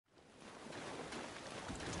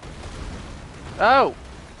Oh!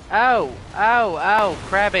 Ow! Ow! Ow!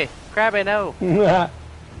 Crabby! Crabby, no!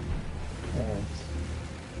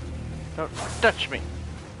 Don't touch me!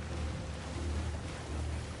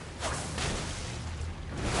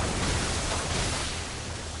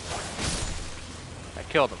 I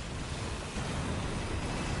killed him.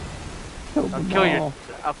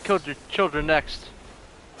 I'll kill your children next.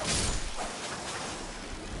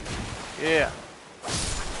 Yeah.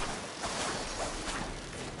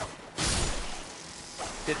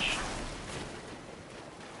 Bitch.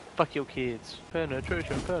 Fuck your kids.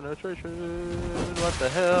 Penetration, penetration. What the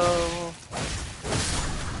hell?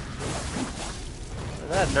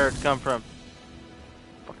 Where'd that nerd come from?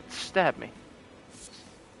 Fucking stab me.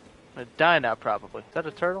 I'm gonna die now, probably. Is that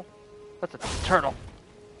a turtle? That's a turtle.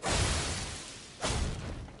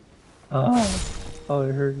 Oh, all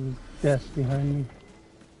I heard was death behind me.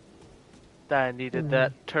 I needed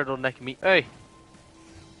that turtleneck meat. Hey!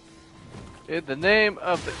 In the name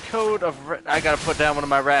of the code of... I gotta put down one of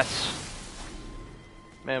my rats.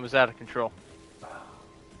 Man was out of control.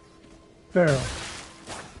 Feral.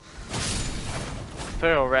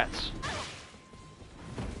 Feral rats.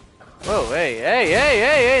 Whoa, hey, hey, hey,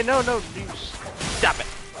 hey, hey, no, no, you stop it.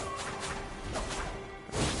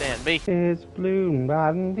 Understand me. It's blue,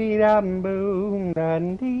 da-dee da boom,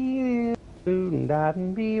 da-dee boom,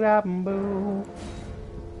 da-dee da boom.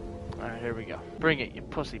 Alright, here we go. Bring it, you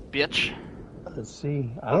pussy bitch. Let's see.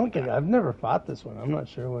 I don't think I've never fought this one. I'm not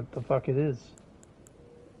sure what the fuck it is.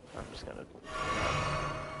 I'm just gonna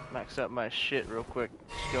max up my shit real quick.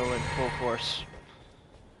 Just go in full force.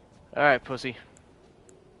 Alright, pussy.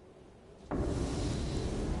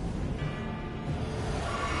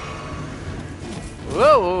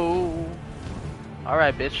 Whoa!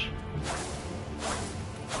 Alright, bitch.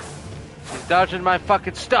 He's dodging my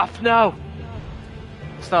fucking stuff. No!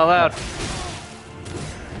 It's not allowed.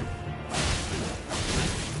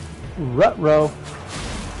 Rut-row.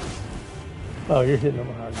 Oh, you're hitting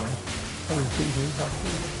him hard, man.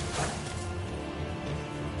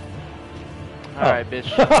 Alright,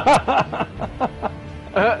 bitch.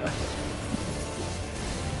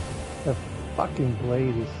 The fucking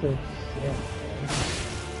blade is so sick.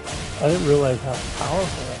 I didn't realize how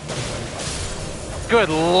powerful that was. Good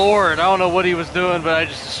lord, I don't know what he was doing, but I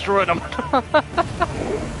just destroyed him. That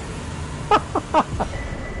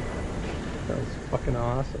was fucking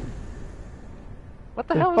awesome. What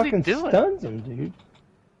the hell was he fucking doing? Stuns him, dude.